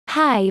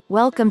Hi,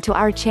 welcome to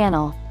our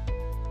channel.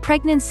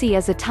 Pregnancy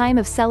is a time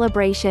of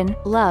celebration,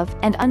 love,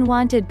 and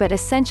unwanted but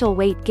essential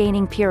weight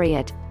gaining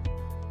period.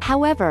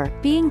 However,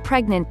 being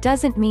pregnant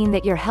doesn't mean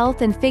that your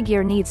health and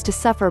figure needs to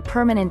suffer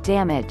permanent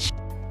damage.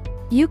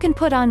 You can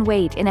put on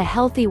weight in a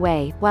healthy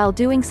way while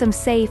doing some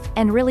safe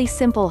and really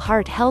simple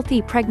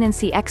heart-healthy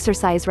pregnancy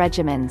exercise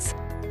regimens.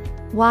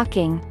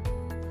 Walking.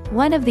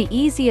 One of the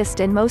easiest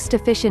and most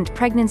efficient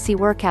pregnancy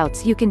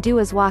workouts you can do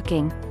is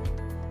walking.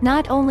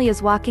 Not only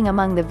is walking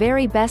among the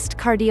very best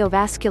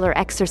cardiovascular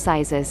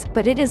exercises,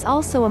 but it is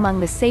also among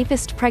the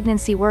safest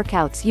pregnancy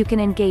workouts you can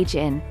engage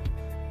in.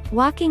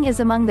 Walking is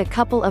among the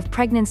couple of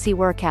pregnancy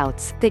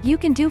workouts that you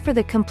can do for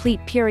the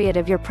complete period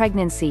of your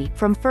pregnancy,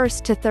 from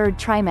first to third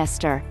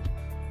trimester.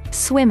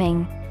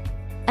 Swimming.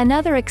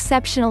 Another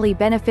exceptionally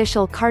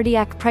beneficial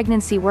cardiac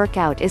pregnancy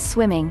workout is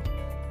swimming.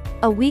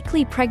 A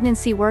weekly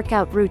pregnancy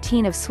workout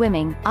routine of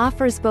swimming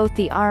offers both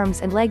the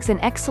arms and legs an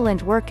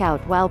excellent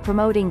workout while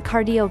promoting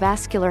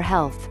cardiovascular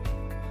health.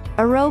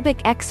 Aerobic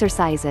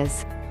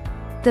exercises.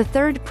 The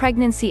third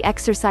pregnancy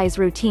exercise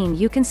routine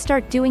you can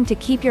start doing to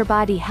keep your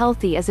body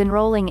healthy is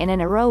enrolling in an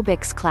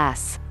aerobics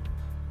class.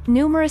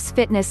 Numerous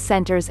fitness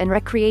centers and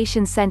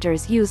recreation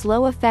centers use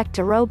low-effect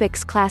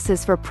aerobics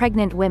classes for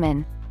pregnant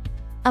women.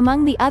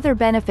 Among the other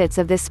benefits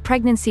of this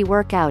pregnancy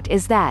workout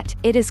is that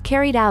it is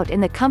carried out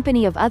in the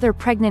company of other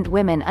pregnant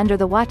women under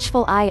the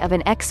watchful eye of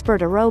an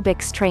expert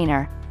aerobics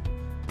trainer.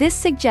 This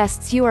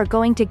suggests you are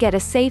going to get a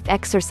safe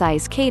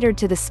exercise catered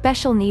to the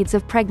special needs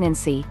of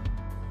pregnancy.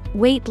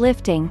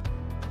 Weightlifting.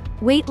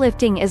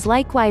 Weightlifting is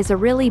likewise a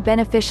really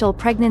beneficial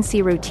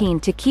pregnancy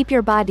routine to keep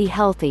your body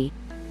healthy.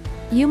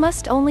 You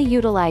must only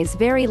utilize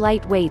very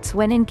light weights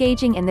when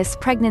engaging in this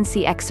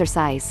pregnancy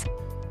exercise.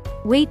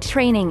 Weight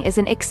training is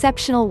an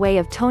exceptional way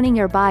of toning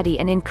your body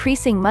and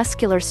increasing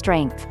muscular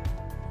strength.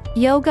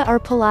 Yoga or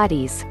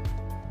Pilates.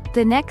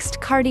 The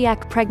next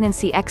cardiac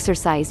pregnancy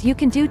exercise you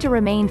can do to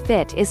remain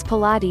fit is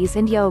Pilates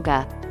and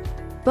yoga.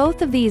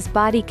 Both of these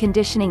body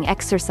conditioning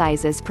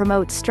exercises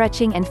promote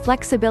stretching and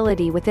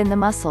flexibility within the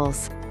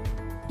muscles.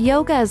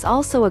 Yoga is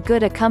also a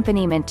good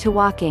accompaniment to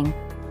walking.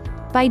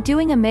 By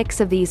doing a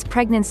mix of these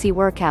pregnancy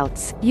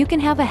workouts, you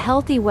can have a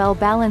healthy,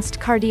 well-balanced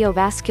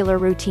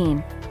cardiovascular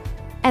routine.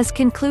 As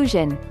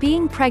conclusion,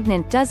 being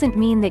pregnant doesn't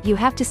mean that you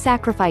have to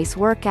sacrifice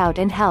workout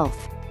and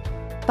health.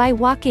 By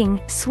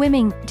walking,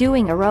 swimming,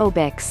 doing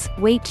aerobics,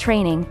 weight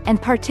training,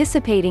 and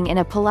participating in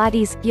a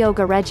Pilates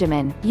yoga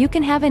regimen, you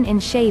can have an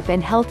in-shape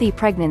and healthy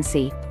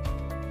pregnancy.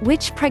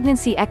 Which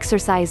pregnancy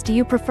exercise do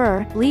you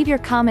prefer? Leave your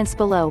comments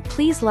below.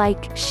 Please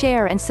like,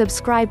 share, and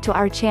subscribe to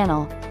our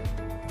channel.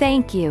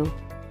 Thank you.